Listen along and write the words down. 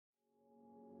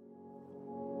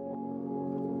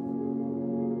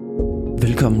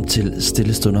Velkommen til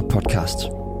Stillestunder podcast.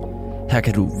 Her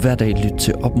kan du hver dag lytte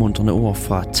til opmuntrende ord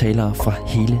fra talere fra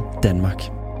hele Danmark.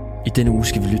 I denne uge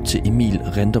skal vi lytte til Emil,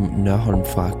 Rindom, Nørholm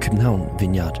fra København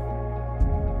Vineyard.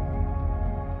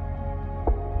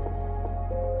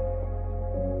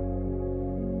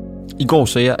 I går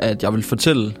sagde jeg, at jeg vil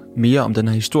fortælle mere om den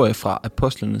her historie fra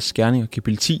Apostlenes Gerninger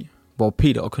kapitel 10, hvor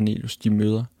Peter og Cornelius de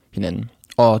møder hinanden.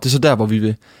 Og det er så der, hvor vi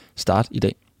vil starte i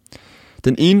dag.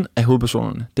 Den ene af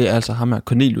hovedpersonerne, det er altså ham her,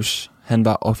 Cornelius. Han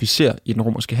var officer i den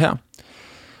romerske hær.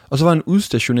 Og så var han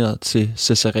udstationeret til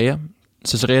Caesarea.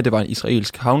 Caesarea, det var en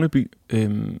israelsk havneby,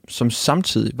 som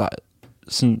samtidig var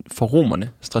sådan for romerne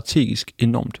strategisk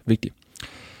enormt vigtig.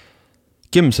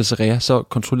 Gennem Caesarea så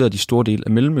kontrollerede de store del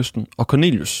af Mellemøsten, og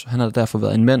Cornelius, han har derfor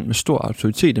været en mand med stor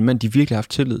autoritet, en mand de virkelig har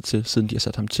haft tillid til, siden de har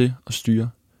sat ham til at styre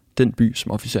den by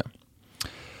som officer.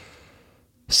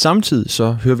 Samtidig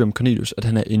så hører vi om Cornelius, at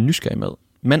han er en nysgerrig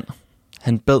mand.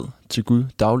 Han bad til Gud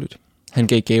dagligt. Han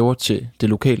gav gaver til det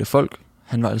lokale folk.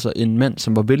 Han var altså en mand,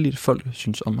 som var vældigt folk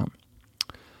synes om ham.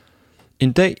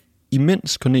 En dag,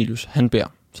 imens Cornelius han beder,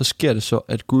 så sker det så,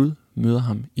 at Gud møder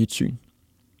ham i et syn.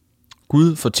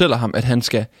 Gud fortæller ham, at han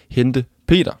skal hente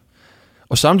Peter.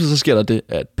 Og samtidig så sker der det,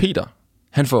 at Peter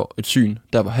han får et syn,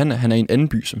 der hvor han er i en anden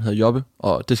by, som hedder Joppe,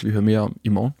 og det skal vi høre mere om i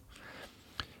morgen.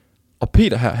 Og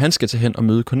Peter her, han skal tage hen og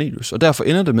møde Cornelius, og derfor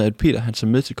ender det med, at Peter han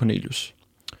tager med til Cornelius.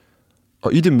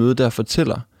 Og i det møde, der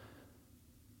fortæller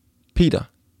Peter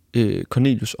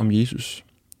Cornelius om Jesus.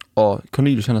 Og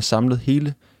Cornelius han har samlet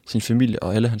hele sin familie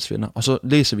og alle hans venner. Og så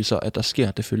læser vi så, at der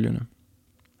sker det følgende.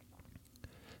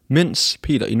 Mens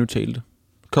Peter endnu talte,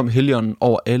 kom Helligånden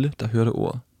over alle, der hørte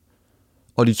ordet.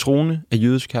 Og de troende af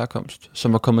jødisk herkomst,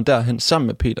 som var kommet derhen sammen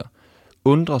med Peter,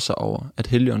 undrer sig over, at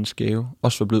Helligåndens gave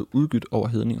også var blevet udgivet over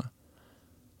hedninger.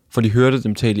 For de hørte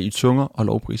dem tale i tunger og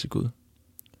lovprise Gud.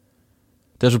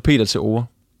 Der så Peter til ord.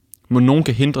 Må nogen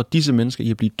kan hindre disse mennesker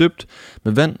i at blive døbt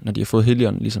med vand, når de har fået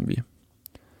Helligånden ligesom vi.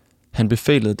 Han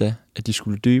befalede da, at de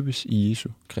skulle døbes i Jesu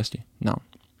Kristi navn.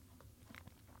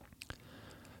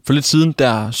 For lidt siden,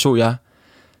 der så jeg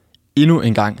endnu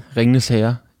en gang Ringenes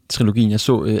Herre-trilogien. Jeg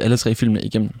så alle 3 filmene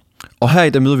igennem. Og her i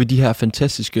der møder vi de her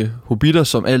fantastiske hobitter,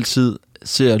 som altid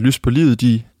ser lys på livet.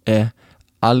 De er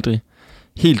aldrig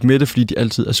helt mætte, fordi de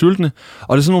altid er sultne.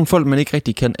 Og det er sådan nogle folk, man ikke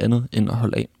rigtig kan andet end at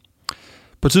holde af.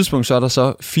 På et tidspunkt så er der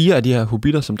så 4 af de her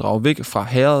hobitter, som drager væk fra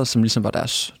herret, som ligesom var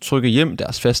deres trygge hjem,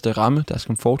 deres faste ramme, deres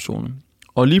komfortzone.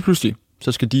 Og lige pludselig,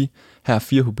 så skal de her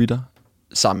 4 hobitter,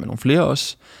 sammen med nogle flere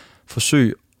også,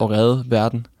 forsøge at redde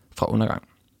verden fra undergang.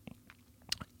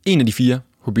 En af de 4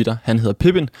 hobitter, han hedder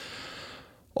Pippin,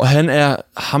 og han er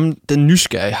ham, den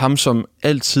nysgerrige, ham som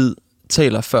altid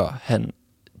taler før han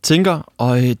tænker,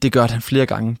 og det gør, at han flere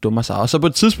gange dummer sig. Og så på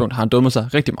et tidspunkt har han dummet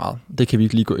sig rigtig meget. Det kan vi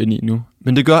ikke lige gå ind i nu.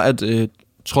 Men det gør, at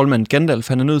troldmanden Gandalf,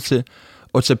 han er nødt til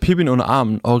at tage Pippin under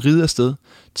armen og ride afsted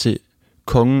til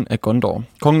kongen af Gondor.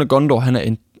 Kongen af Gondor, han er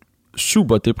en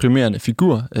super deprimerende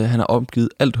figur. Han har opgivet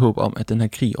alt håb om, at den her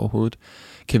krig overhovedet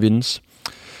kan vindes.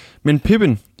 Men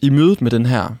Pippin, i mødet med den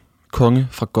her konge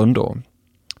fra Gondor,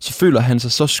 så føler han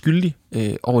sig så skyldig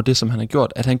over det, som han har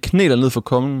gjort, at han knæler ned for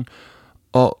kongen,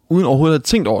 og uden overhovedet at have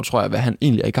tænkt over, tror jeg, hvad han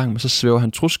egentlig er i gang med, så svæver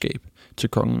han troskab til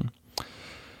kongen.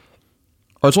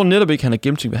 Og jeg tror netop ikke, han har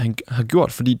gennemtænkt, hvad han har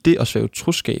gjort, fordi det at svæve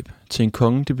troskab til en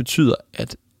konge, det betyder,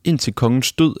 at indtil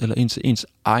kongens død, eller indtil ens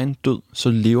egen død, så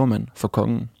lever man for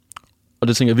kongen. Og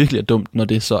det tænker jeg virkelig er dumt, når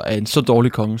det så er en så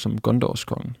dårlig konge som Gondors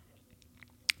konge.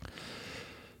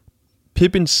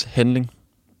 Pippins handling,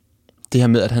 det her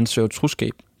med, at han svæver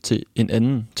troskab til en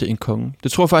anden, til en konge,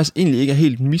 det tror jeg faktisk egentlig ikke er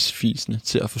helt misvisende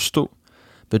til at forstå,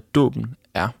 hvad dåben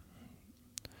er.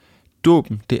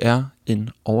 Dåben, det er en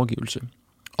overgivelse.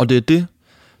 Og det er det,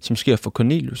 som sker for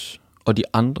Cornelius og de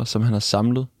andre, som han har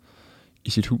samlet i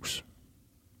sit hus.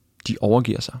 De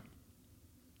overgiver sig.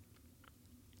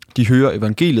 De hører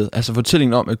evangeliet, altså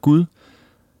fortællingen om, at Gud,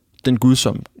 den Gud,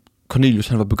 som Cornelius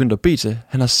han var begyndt at bede til,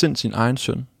 han har sendt sin egen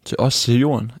søn til os til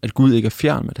jorden, at Gud ikke er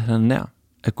fjern, men at han er nær,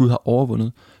 at Gud har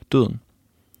overvundet døden.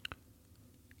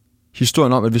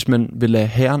 Historien om, at hvis man vil lade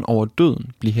herren over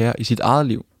døden blive herre i sit eget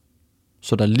liv,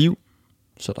 så er der liv,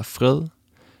 så er der fred,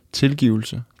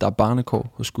 tilgivelse, der er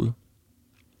barnekår hos Gud.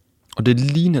 Og det er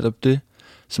lige netop det,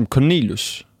 som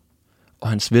Cornelius og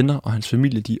hans venner og hans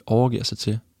familie, de overgiver sig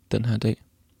til den her dag.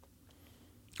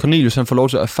 Cornelius han får lov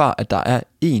til at erfare, at der er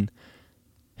én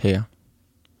herre.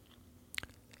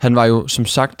 Han var jo som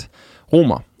sagt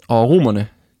romer, og romerne,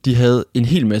 de havde en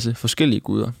hel masse forskellige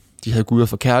guder. De havde guder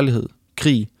for kærlighed,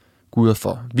 krig, guder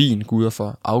for vin, guder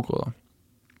for afgrøder.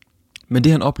 Men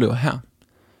det han oplever her,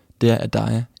 det er, at der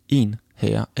er én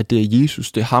herre, at det er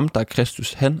Jesus, det er ham, der er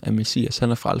Kristus, han er Messias,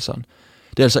 han er frelseren.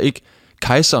 Det er altså ikke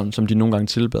kejseren, som de nogle gange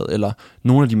tilbad, eller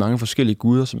nogle af de mange forskellige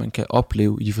guder, som man kan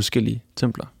opleve i de forskellige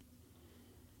templer.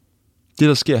 Det,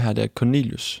 der sker her, det er, at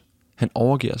Cornelius, han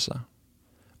overgiver sig,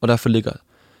 og derfor lægger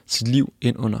sit liv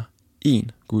ind under én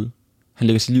Gud. Han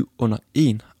lægger sit liv under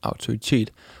én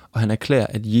autoritet, og han erklærer,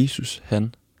 at Jesus,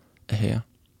 han er herre.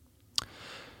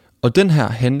 Og den her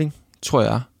handling, tror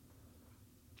jeg,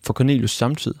 for Cornelius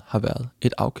samtidig har været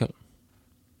et afkald.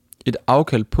 Et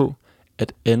afkald på,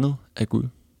 at andet er Gud.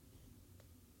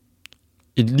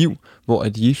 Et liv, hvor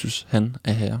at Jesus, han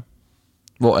er herre.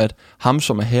 Hvor at ham,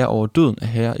 som er herre over døden, er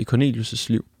herre i Cornelius'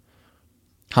 liv.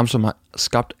 Ham, som har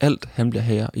skabt alt, han bliver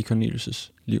herre i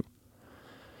Cornelius' liv.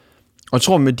 Og jeg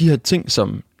tror, med de her ting,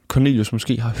 som Cornelius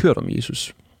måske har hørt om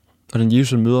Jesus, og den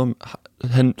Jesus,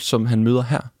 som han møder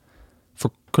her,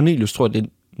 for Cornelius tror jeg, det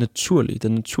er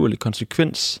den naturlige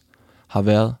konsekvens har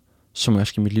været, så må jeg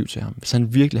også give mit liv til ham. Hvis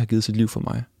han virkelig har givet sit liv for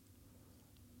mig,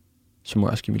 så må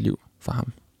jeg også give mit liv for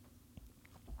ham.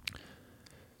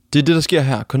 Det er det, der sker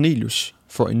her. Cornelius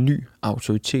får en ny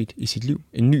autoritet i sit liv.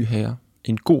 En ny herre.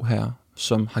 En god herre,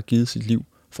 som har givet sit liv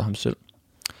for ham selv.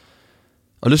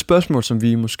 Og det spørgsmål, som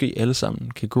vi måske alle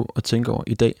sammen kan gå og tænke over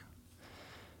i dag,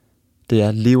 det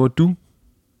er, lever du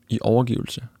i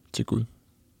overgivelse til Gud?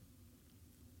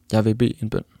 Jeg vil bede en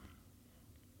bøn.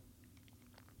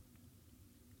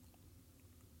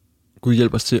 Gud,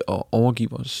 hjælp os til at overgive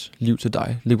vores liv til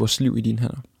dig. Læg vores liv i dine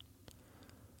hænder.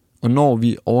 Og når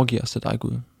vi overgiver os til dig,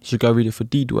 Gud, så gør vi det,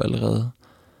 fordi du allerede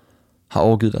har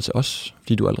overgivet dig til os.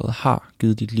 Fordi du allerede har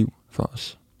givet dit liv for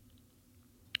os.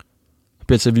 Jeg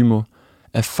beder til, at vi må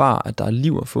erfare, at der er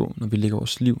liv at få, når vi lægger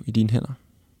vores liv i dine hænder.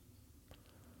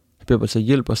 Jeg beder til at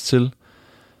hjælpe os til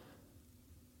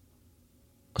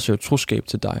at søge troskab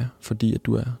til dig, fordi at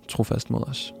du er trofast mod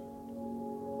os.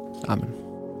 Amen.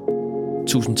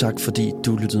 Tusind tak, fordi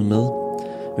du lyttede med.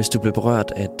 Hvis du blev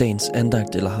berørt af dagens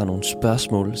andagt eller har nogle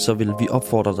spørgsmål, så vil vi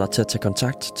opfordre dig til at tage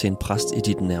kontakt til en præst i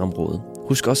dit nærområde.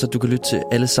 Husk også, at du kan lytte til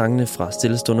alle sangene fra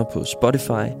Stille Stunder på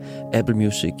Spotify, Apple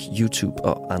Music, YouTube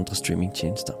og andre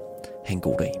streamingtjenester. Ha' en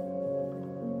god dag.